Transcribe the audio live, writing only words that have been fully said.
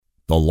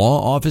The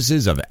law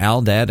offices of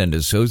Aldad and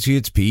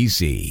Associates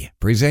PC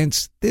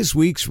presents this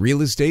week's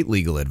real estate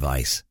legal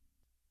advice.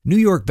 New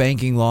York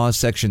Banking Law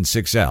Section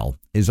 6L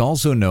is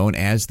also known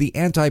as the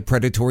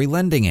Anti-Predatory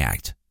Lending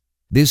Act.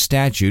 This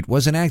statute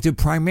was enacted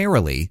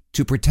primarily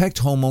to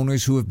protect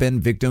homeowners who have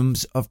been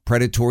victims of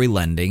predatory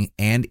lending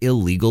and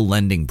illegal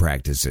lending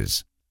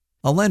practices.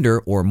 A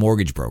lender or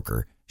mortgage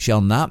broker shall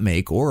not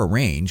make or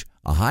arrange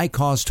a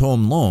high-cost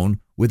home loan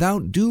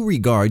without due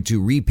regard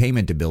to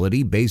repayment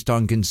ability based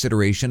on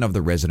consideration of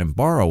the resident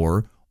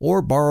borrower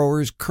or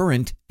borrower's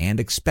current and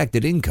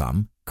expected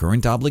income,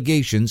 current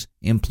obligations,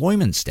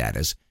 employment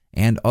status,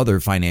 and other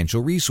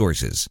financial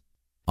resources.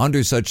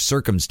 Under such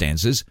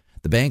circumstances,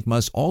 the bank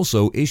must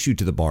also issue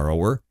to the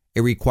borrower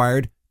a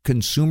required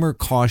Consumer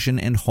Caution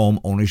and Home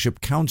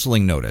Ownership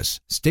Counseling Notice,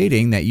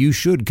 stating that you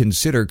should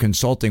consider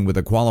consulting with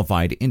a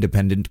qualified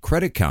independent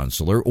credit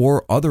counselor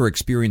or other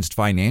experienced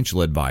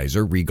financial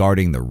advisor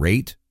regarding the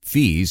rate,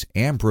 fees,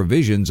 and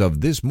provisions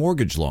of this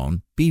mortgage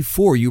loan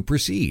before you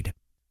proceed.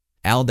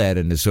 Aldad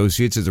and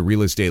Associates is a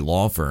real estate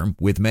law firm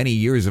with many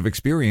years of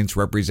experience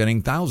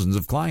representing thousands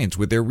of clients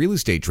with their real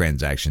estate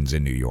transactions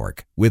in New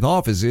York, with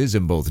offices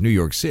in both New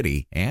York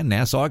City and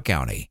Nassau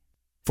County.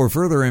 For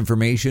further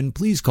information,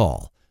 please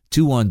call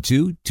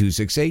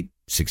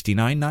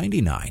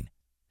 212-268-6999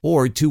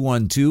 or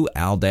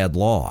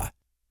 212-ALDAD-LAW.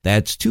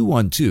 That's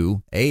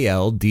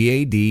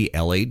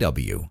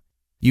 212-ALDAD-LAW.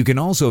 You can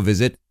also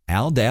visit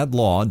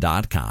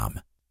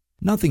aldadlaw.com.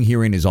 Nothing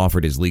herein is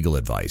offered as legal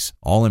advice.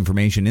 All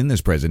information in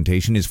this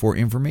presentation is for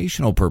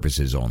informational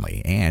purposes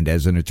only and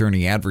as an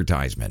attorney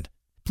advertisement.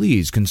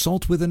 Please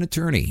consult with an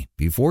attorney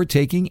before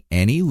taking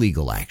any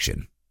legal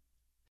action.